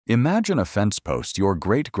Imagine a fence post your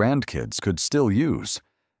great-grandkids could still use.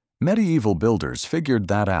 Medieval builders figured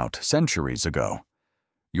that out centuries ago.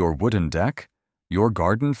 Your wooden deck, your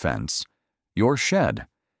garden fence, your shed.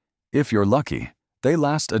 If you're lucky, they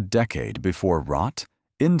last a decade before rot,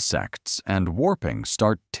 insects, and warping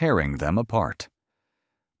start tearing them apart.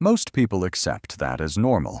 Most people accept that as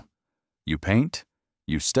normal. You paint,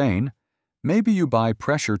 you stain, maybe you buy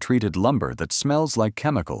pressure-treated lumber that smells like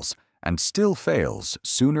chemicals and still fails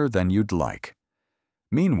sooner than you'd like.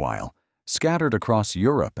 Meanwhile, scattered across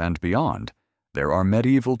Europe and beyond, there are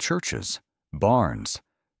medieval churches, barns,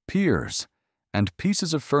 piers, and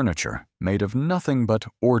pieces of furniture made of nothing but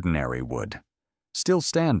ordinary wood, still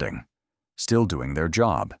standing, still doing their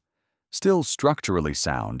job, still structurally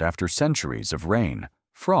sound after centuries of rain,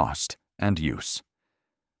 frost, and use.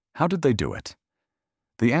 How did they do it?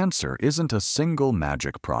 The answer isn't a single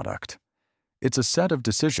magic product. It's a set of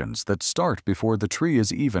decisions that start before the tree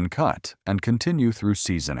is even cut and continue through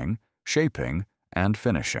seasoning, shaping, and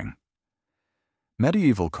finishing.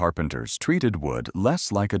 Medieval carpenters treated wood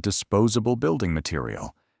less like a disposable building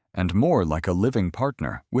material and more like a living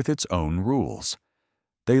partner with its own rules.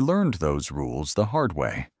 They learned those rules the hard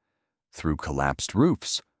way, through collapsed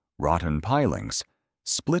roofs, rotten pilings,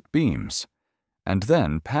 split beams, and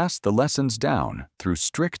then passed the lessons down through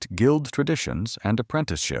strict guild traditions and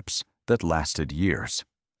apprenticeships that lasted years.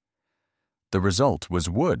 The result was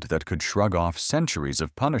wood that could shrug off centuries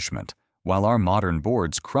of punishment while our modern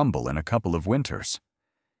boards crumble in a couple of winters.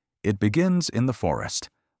 It begins in the forest,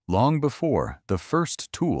 long before the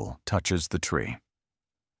first tool touches the tree.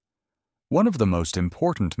 One of the most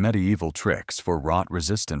important medieval tricks for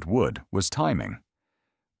rot-resistant wood was timing.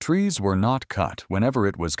 Trees were not cut whenever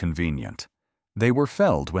it was convenient. They were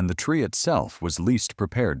felled when the tree itself was least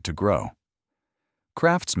prepared to grow.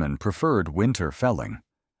 Craftsmen preferred winter felling,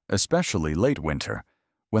 especially late winter,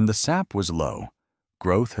 when the sap was low,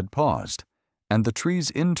 growth had paused, and the tree's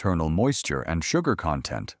internal moisture and sugar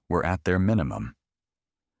content were at their minimum.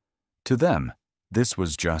 To them, this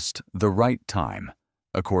was just the right time,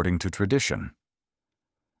 according to tradition.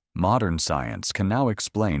 Modern science can now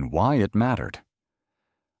explain why it mattered.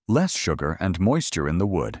 Less sugar and moisture in the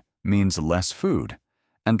wood means less food,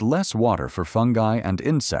 and less water for fungi and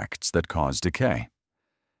insects that cause decay.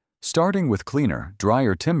 Starting with cleaner,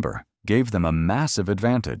 drier timber gave them a massive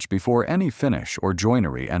advantage before any finish or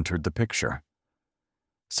joinery entered the picture.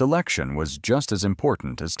 Selection was just as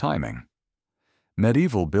important as timing.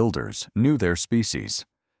 Medieval builders knew their species.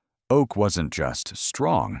 Oak wasn't just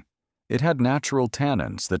strong, it had natural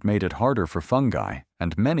tannins that made it harder for fungi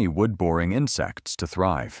and many wood-boring insects to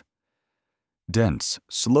thrive. Dense,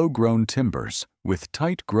 slow-grown timbers with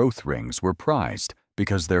tight growth rings were prized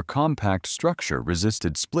because their compact structure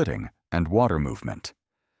resisted splitting and water movement.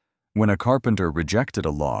 When a carpenter rejected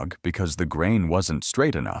a log because the grain wasn't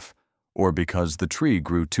straight enough, or because the tree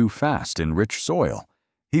grew too fast in rich soil,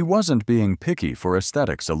 he wasn't being picky for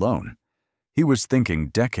aesthetics alone. He was thinking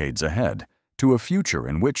decades ahead to a future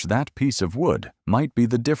in which that piece of wood might be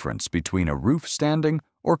the difference between a roof standing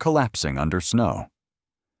or collapsing under snow.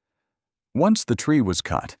 Once the tree was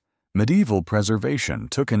cut, medieval preservation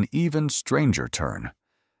took an even stranger turn.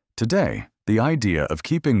 Today, the idea of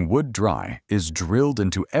keeping wood dry is drilled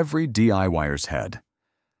into every DIYer's head.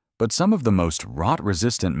 But some of the most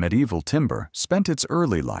rot-resistant medieval timber spent its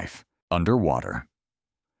early life underwater.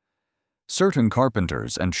 Certain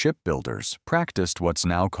carpenters and shipbuilders practiced what's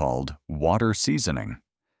now called water seasoning.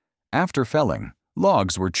 After felling,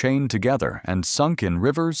 logs were chained together and sunk in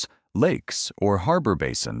rivers, lakes, or harbor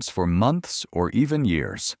basins for months or even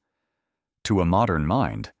years. To a modern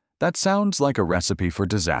mind, that sounds like a recipe for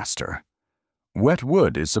disaster. Wet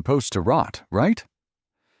wood is supposed to rot, right?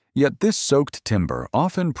 Yet this soaked timber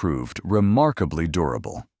often proved remarkably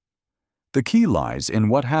durable. The key lies in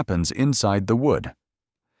what happens inside the wood.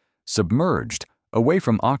 Submerged, away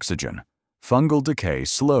from oxygen, fungal decay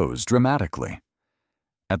slows dramatically.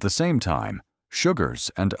 At the same time, sugars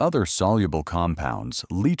and other soluble compounds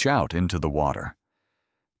leach out into the water.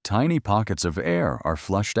 Tiny pockets of air are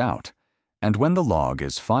flushed out, and when the log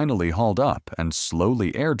is finally hauled up and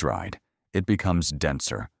slowly air-dried, it becomes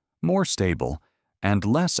denser, more stable, and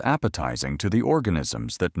less appetizing to the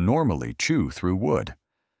organisms that normally chew through wood.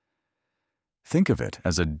 Think of it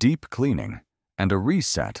as a deep cleaning and a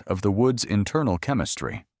reset of the wood's internal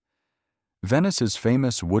chemistry. Venice's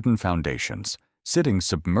famous wooden foundations, sitting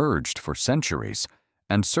submerged for centuries,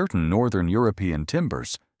 and certain northern European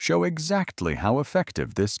timbers show exactly how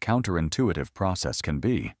effective this counterintuitive process can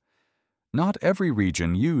be. Not every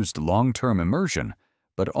region used long-term immersion,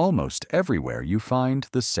 but almost everywhere you find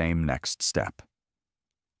the same next step.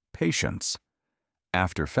 Patience.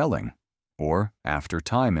 After felling, or after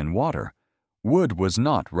time in water, wood was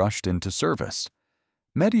not rushed into service.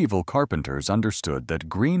 Medieval carpenters understood that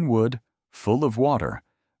green wood, full of water,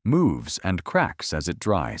 moves and cracks as it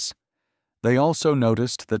dries. They also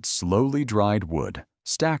noticed that slowly dried wood,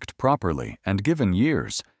 stacked properly and given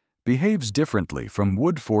years, behaves differently from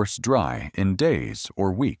wood forced dry in days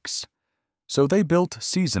or weeks. So they built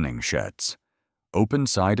seasoning sheds,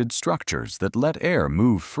 open-sided structures that let air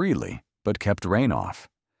move freely but kept rain off.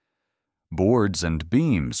 Boards and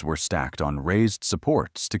beams were stacked on raised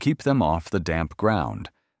supports to keep them off the damp ground,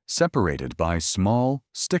 separated by small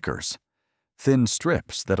stickers, thin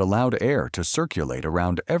strips that allowed air to circulate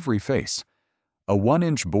around every face. A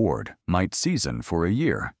 1-inch board might season for a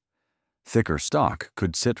year. Thicker stock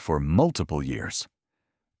could sit for multiple years.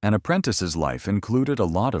 An apprentice's life included a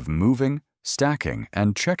lot of moving, stacking,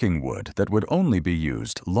 and checking wood that would only be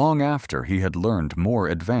used long after he had learned more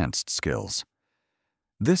advanced skills.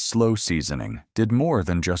 This slow seasoning did more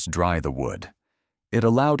than just dry the wood. It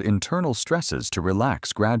allowed internal stresses to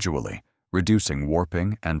relax gradually, reducing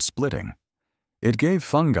warping and splitting. It gave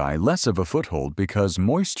fungi less of a foothold because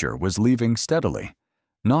moisture was leaving steadily,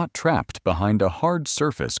 not trapped behind a hard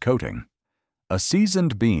surface coating. A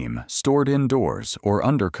seasoned beam stored indoors or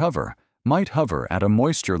under cover might hover at a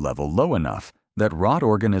moisture level low enough that rot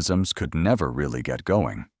organisms could never really get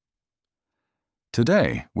going.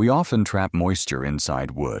 Today, we often trap moisture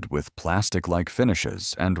inside wood with plastic-like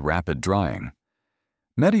finishes and rapid drying.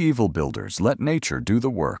 Medieval builders let nature do the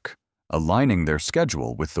work, aligning their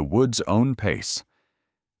schedule with the wood's own pace.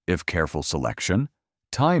 If careful selection,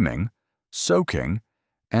 timing, soaking,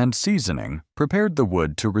 and seasoning prepared the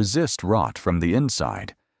wood to resist rot from the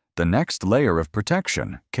inside, the next layer of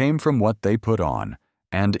protection came from what they put on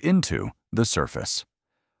and into the surface.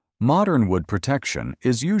 Modern wood protection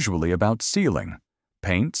is usually about sealing,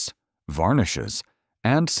 paints, varnishes,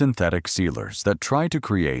 and synthetic sealers that try to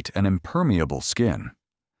create an impermeable skin.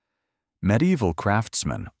 Medieval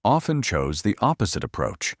craftsmen often chose the opposite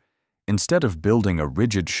approach. Instead of building a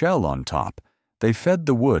rigid shell on top, they fed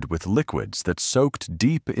the wood with liquids that soaked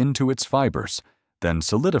deep into its fibers, then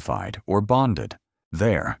solidified or bonded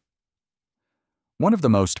there. One of the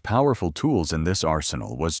most powerful tools in this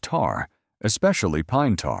arsenal was tar, especially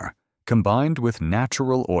pine tar, combined with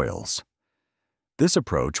natural oils. This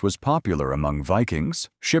approach was popular among Vikings,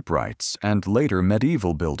 shipwrights, and later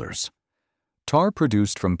medieval builders. Tar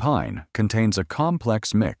produced from pine contains a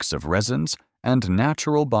complex mix of resins and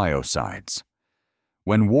natural biocides.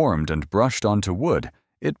 When warmed and brushed onto wood,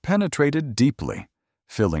 it penetrated deeply,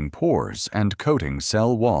 filling pores and coating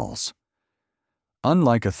cell walls.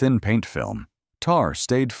 Unlike a thin paint film, tar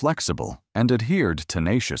stayed flexible and adhered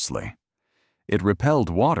tenaciously. It repelled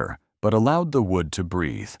water but allowed the wood to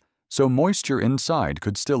breathe, so moisture inside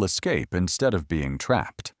could still escape instead of being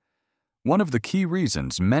trapped. One of the key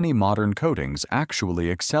reasons many modern coatings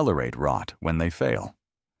actually accelerate rot when they fail.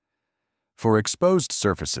 For exposed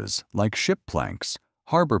surfaces like ship planks,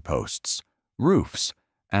 harbor posts, roofs,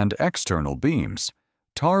 and external beams,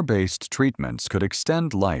 tar-based treatments could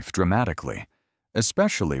extend life dramatically,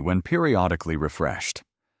 especially when periodically refreshed.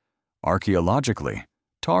 Archaeologically,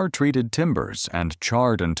 tar-treated timbers and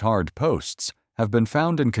charred and tarred posts have been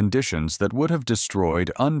found in conditions that would have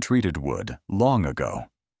destroyed untreated wood long ago.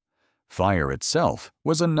 Fire itself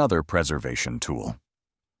was another preservation tool.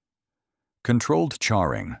 Controlled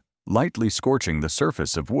charring, lightly scorching the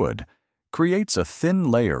surface of wood, creates a thin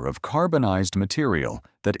layer of carbonized material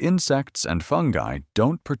that insects and fungi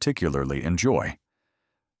don't particularly enjoy.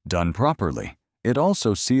 Done properly, it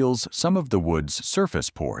also seals some of the wood's surface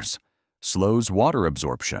pores, slows water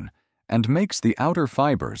absorption, and makes the outer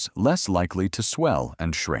fibers less likely to swell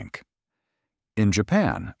and shrink. In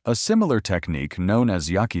Japan, a similar technique known as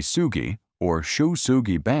yakisugi or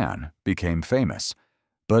shusugi ban became famous,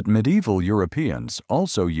 but medieval Europeans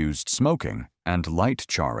also used smoking and light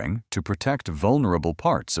charring to protect vulnerable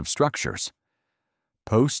parts of structures.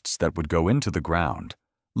 Posts that would go into the ground,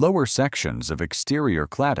 lower sections of exterior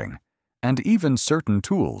cladding, and even certain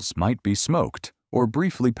tools might be smoked or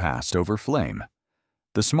briefly passed over flame.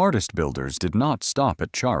 The smartest builders did not stop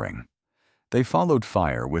at charring. They followed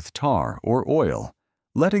fire with tar or oil,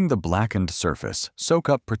 letting the blackened surface soak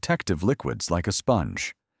up protective liquids like a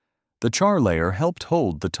sponge. The char layer helped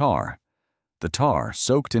hold the tar. The tar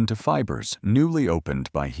soaked into fibers newly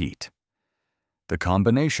opened by heat. The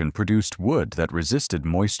combination produced wood that resisted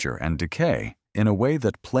moisture and decay in a way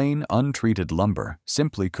that plain, untreated lumber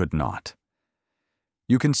simply could not.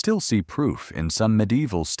 You can still see proof in some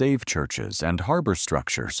medieval stave churches and harbor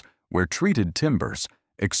structures where treated timbers,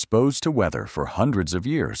 exposed to weather for hundreds of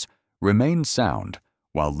years, remain sound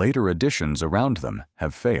while later additions around them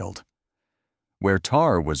have failed. Where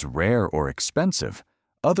tar was rare or expensive,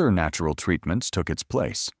 other natural treatments took its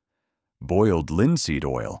place. Boiled linseed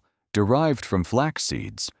oil, derived from flax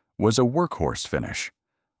seeds, was a workhorse finish.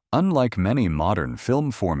 Unlike many modern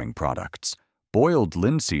film-forming products, boiled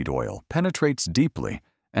linseed oil penetrates deeply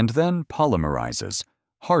and then polymerizes,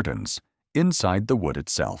 hardens, inside the wood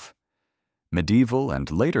itself. Medieval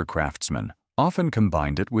and later craftsmen often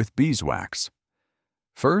combined it with beeswax.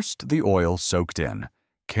 First, the oil soaked in,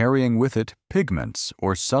 carrying with it pigments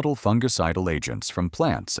or subtle fungicidal agents from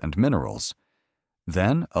plants and minerals.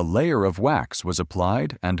 Then a layer of wax was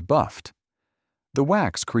applied and buffed. The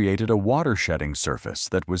wax created a water-shedding surface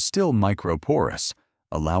that was still microporous,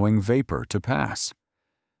 allowing vapor to pass.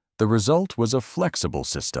 The result was a flexible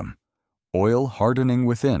system, oil hardening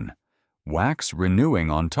within, wax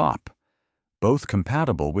renewing on top, both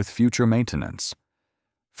compatible with future maintenance.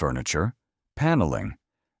 Furniture, paneling,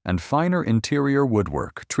 and finer interior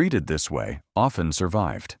woodwork treated this way often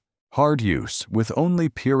survived. Hard use with only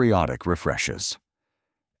periodic refreshes.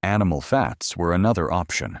 Animal fats were another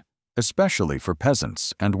option, especially for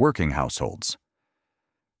peasants and working households.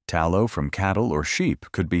 Tallow from cattle or sheep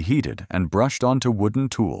could be heated and brushed onto wooden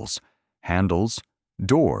tools, handles,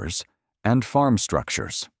 doors, and farm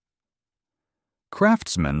structures.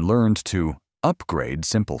 Craftsmen learned to upgrade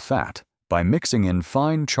simple fat by mixing in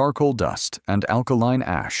fine charcoal dust and alkaline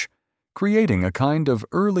ash, creating a kind of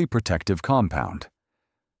early protective compound.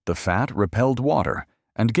 The fat repelled water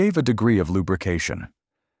and gave a degree of lubrication.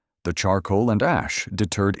 The charcoal and ash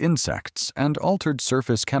deterred insects and altered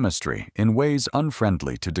surface chemistry in ways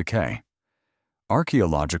unfriendly to decay.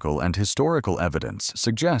 Archaeological and historical evidence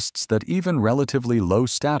suggests that even relatively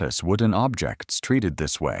low-status wooden objects treated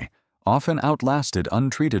this way often outlasted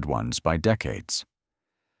untreated ones by decades.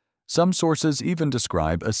 Some sources even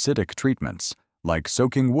describe acidic treatments, like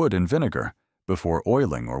soaking wood in vinegar, before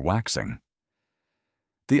oiling or waxing.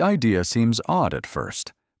 The idea seems odd at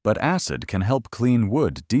first, but acid can help clean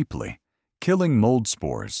wood deeply, killing mold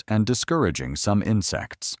spores and discouraging some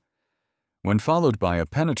insects. When followed by a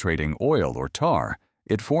penetrating oil or tar,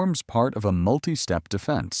 it forms part of a multi-step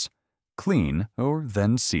defense: clean or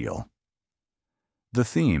then seal. The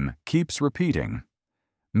theme keeps repeating.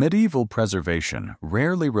 Medieval preservation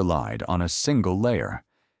rarely relied on a single layer.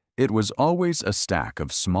 It was always a stack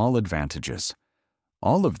of small advantages.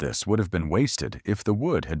 All of this would have been wasted if the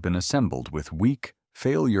wood had been assembled with weak,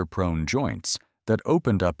 failure-prone joints that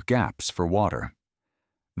opened up gaps for water.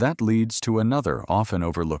 That leads to another often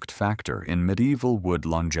overlooked factor in medieval wood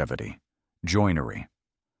longevity: joinery.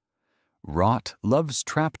 Rot loves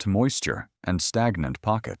trapped moisture and stagnant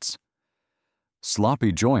pockets.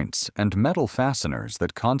 Sloppy joints and metal fasteners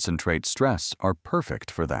that concentrate stress are perfect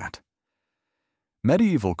for that.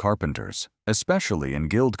 Medieval carpenters, especially in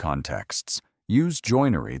guild contexts, used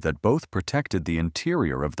joinery that both protected the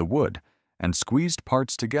interior of the wood and squeezed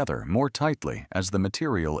parts together more tightly as the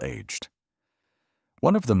material aged.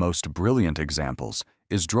 One of the most brilliant examples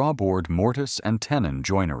is drawboard mortise and tenon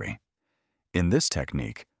joinery. In this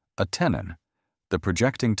technique, a tenon, the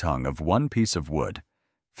projecting tongue of one piece of wood,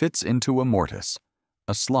 fits into a mortise,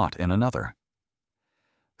 a slot in another.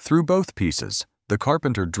 Through both pieces, the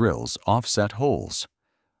carpenter drills offset holes.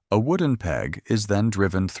 A wooden peg is then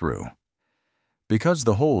driven through. Because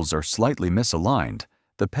the holes are slightly misaligned,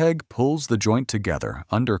 the peg pulls the joint together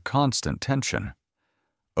under constant tension.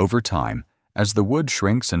 Over time, as the wood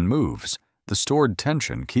shrinks and moves, the stored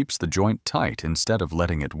tension keeps the joint tight instead of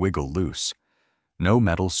letting it wiggle loose. No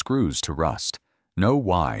metal screws to rust, no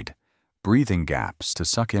wide, breathing gaps to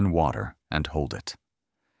suck in water and hold it.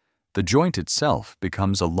 The joint itself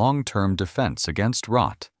becomes a long-term defense against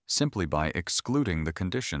rot simply by excluding the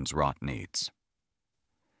conditions rot needs.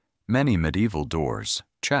 Many medieval doors,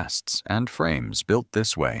 chests, and frames built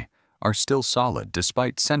this way are still solid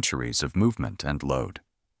despite centuries of movement and load.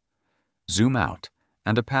 Zoom out,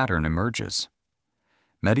 and a pattern emerges.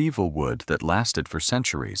 Medieval wood that lasted for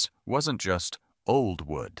centuries wasn't just old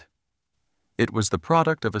wood. It was the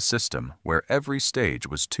product of a system where every stage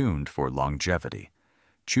was tuned for longevity,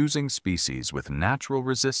 choosing species with natural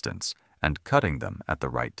resistance and cutting them at the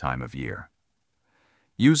right time of year.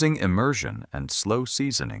 Using immersion and slow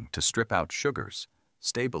seasoning to strip out sugars,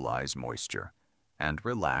 stabilize moisture, and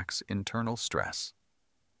relax internal stress.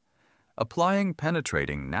 Applying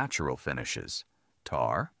penetrating natural finishes,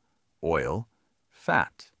 tar, oil,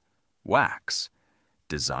 fat, wax,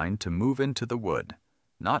 designed to move into the wood,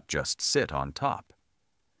 not just sit on top.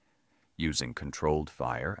 Using controlled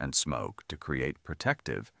fire and smoke to create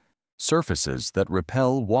protective surfaces that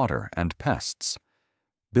repel water and pests.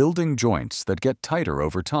 Building joints that get tighter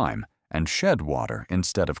over time and shed water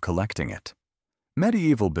instead of collecting it.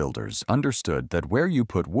 Medieval builders understood that where you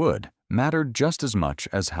put wood mattered just as much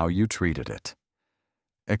as how you treated it.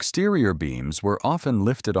 Exterior beams were often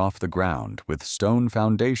lifted off the ground with stone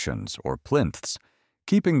foundations or plinths,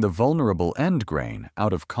 keeping the vulnerable end grain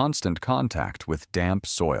out of constant contact with damp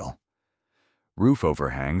soil. Roof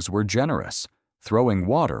overhangs were generous, throwing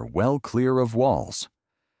water well clear of walls.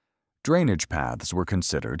 Drainage paths were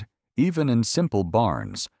considered, even in simple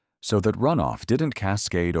barns, so that runoff didn't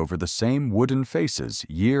cascade over the same wooden faces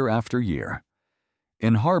year after year.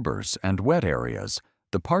 In harbors and wet areas,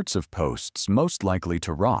 the parts of posts most likely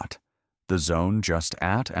to rot, the zone just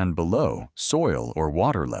at and below soil or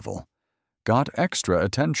water level, got extra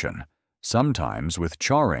attention, sometimes with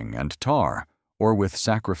charring and tar or with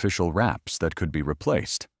sacrificial wraps that could be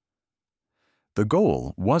replaced. The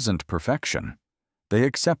goal wasn't perfection. They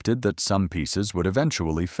accepted that some pieces would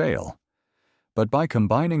eventually fail. But by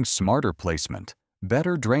combining smarter placement,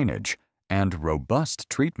 better drainage, and robust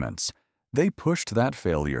treatments, they pushed that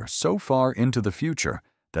failure so far into the future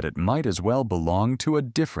that it might as well belong to a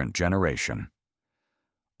different generation.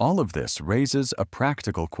 All of this raises a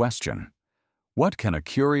practical question. What can a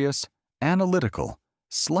curious, analytical,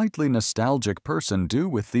 slightly nostalgic person do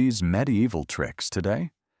with these medieval tricks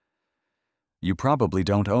today? You probably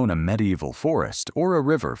don't own a medieval forest or a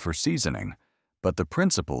river for seasoning, but the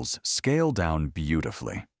principles scale down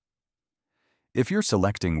beautifully. If you're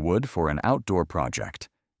selecting wood for an outdoor project,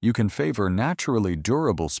 you can favor naturally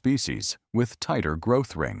durable species with tighter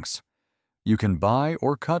growth rings. You can buy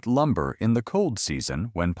or cut lumber in the cold season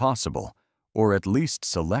when possible, or at least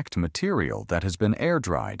select material that has been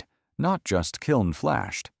air-dried, not just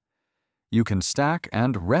kiln-flashed. You can stack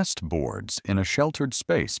and rest boards in a sheltered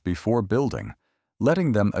space before building,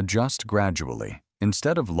 letting them adjust gradually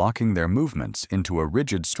instead of locking their movements into a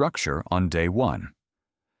rigid structure on day one.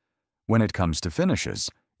 When it comes to finishes,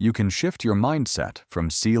 you can shift your mindset from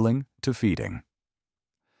sealing to feeding.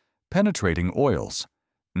 Penetrating oils,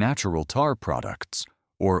 natural tar products,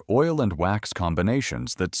 or oil and wax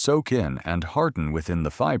combinations that soak in and harden within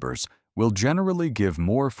the fibers will generally give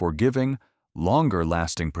more forgiving,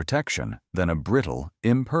 longer-lasting protection than a brittle,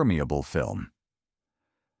 impermeable film.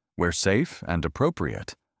 Where safe and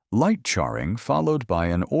appropriate, light charring followed by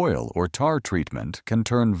an oil or tar treatment can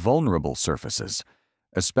turn vulnerable surfaces,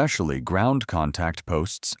 especially ground contact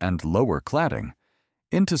posts and lower cladding,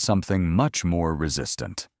 into something much more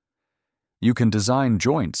resistant. You can design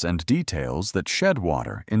joints and details that shed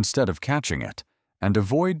water instead of catching it, and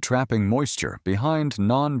avoid trapping moisture behind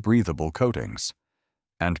non-breathable coatings.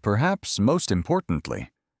 And perhaps most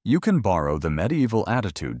importantly, you can borrow the medieval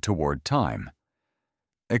attitude toward time.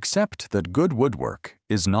 Accept that good woodwork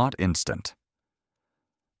is not instant.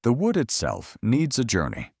 The wood itself needs a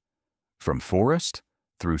journey, from forest,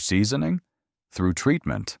 through seasoning, through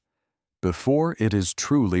treatment, before it is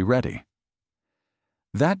truly ready.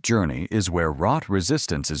 That journey is where rot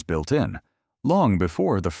resistance is built in, long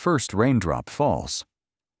before the first raindrop falls.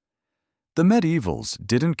 The medievals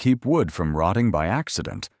didn't keep wood from rotting by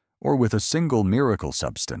accident or with a single miracle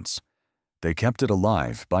substance. They kept it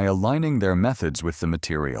alive by aligning their methods with the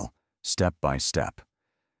material, step by step.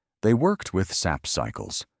 They worked with sap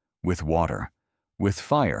cycles, with water, with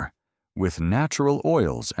fire, with natural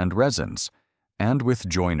oils and resins, and with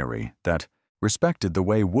joinery that respected the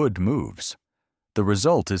way wood moves. The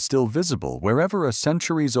result is still visible wherever a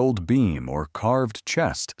centuries-old beam or carved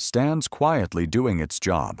chest stands quietly doing its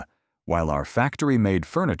job, while our factory-made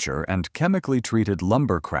furniture and chemically treated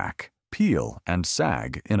lumber crack, peel, and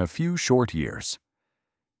sag in a few short years.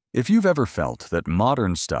 If you've ever felt that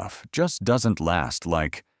modern stuff just doesn't last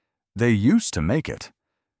like they used to make it,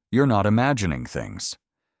 you're not imagining things.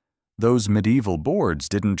 Those medieval boards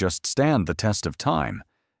didn't just stand the test of time,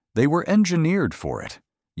 they were engineered for it,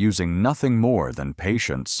 using nothing more than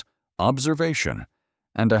patience, observation,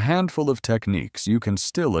 and a handful of techniques you can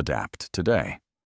still adapt today.